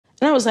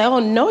And I was like, oh,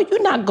 no,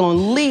 you're not going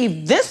to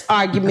leave this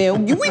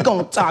argument. We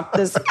going to talk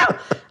this out.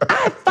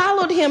 I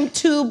followed him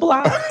 2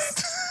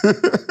 blocks.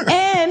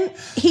 And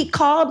he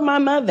called my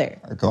mother.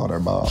 I called her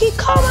mom. He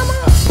called my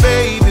mom.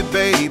 Baby,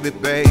 baby,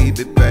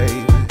 baby, baby.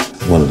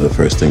 One of the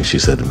first things she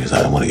said to me is,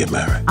 I don't want to get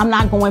married. I'm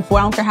not going for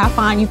it. I don't care how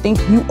fine you think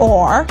you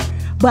are,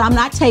 but I'm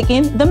not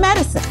taking the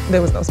medicine.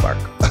 There was no spark.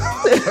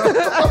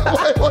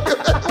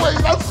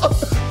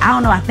 I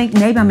don't know, I think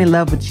maybe I'm in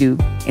love with you.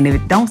 And if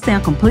it don't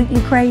sound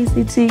completely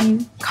crazy to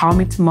you, call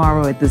me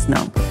tomorrow at this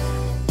number.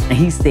 And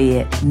he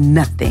said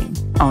nothing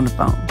on the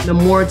phone. The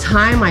more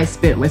time I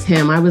spent with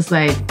him, I was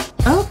like,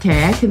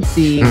 okay, I can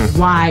see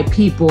why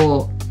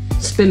people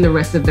spend the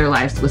rest of their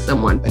lives with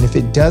someone. And if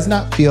it does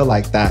not feel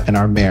like that in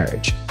our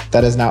marriage,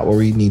 that is not where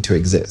we need to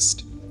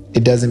exist.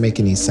 It doesn't make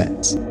any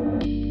sense.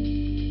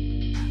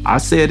 I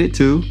said it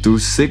too, through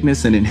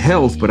sickness and in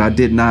health, but I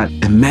did not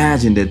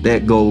imagine that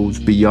that goes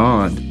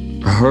beyond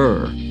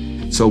her.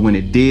 So when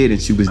it did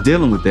and she was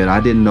dealing with that,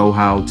 I didn't know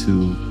how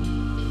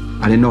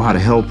to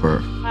help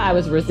her. I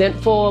was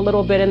resentful a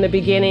little bit in the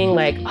beginning,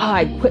 like, oh,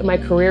 I quit my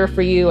career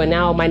for you and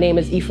now my name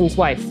is Ephraim's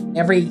wife.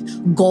 Every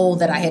goal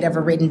that I had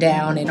ever written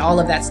down and all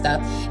of that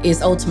stuff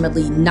is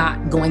ultimately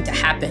not going to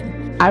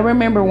happen. I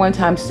remember one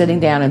time sitting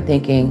down and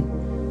thinking,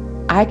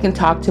 I can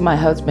talk to my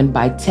husband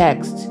by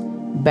text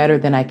better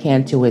than I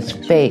can to his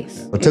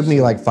face. It took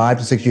me like 5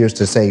 to 6 years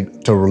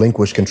to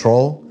relinquish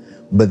control,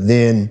 but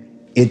then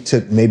it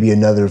took maybe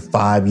another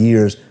 5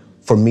 years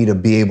for me to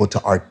be able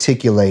to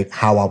articulate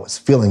how I was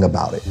feeling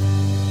about it.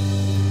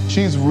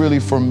 She's really,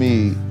 for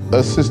me,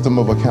 a system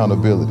of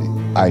accountability.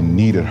 I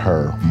needed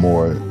her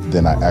more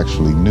than I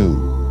actually knew.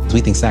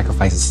 We think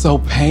sacrifice is so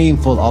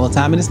painful all the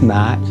time, and it's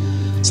not.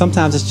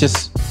 Sometimes it's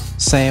just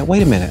saying,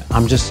 wait a minute,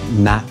 I'm just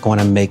not going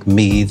to make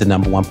me the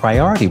 #1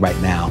 priority right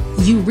now.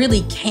 You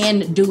really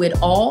can do it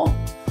all.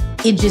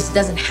 It just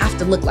doesn't have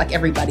to look like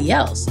everybody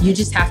else. You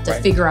just have to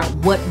figure out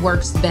what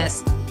works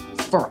best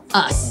for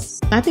us.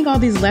 I think all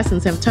these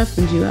lessons have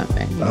toughened you up.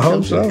 I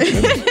hope so.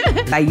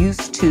 I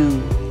used to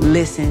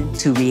listen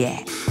to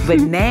react, but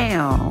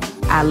now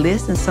I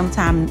listen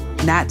sometimes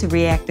not to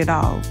react at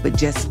all, but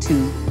just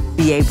to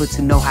be able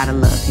to know how to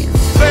love him.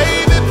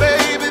 Baby,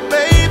 baby.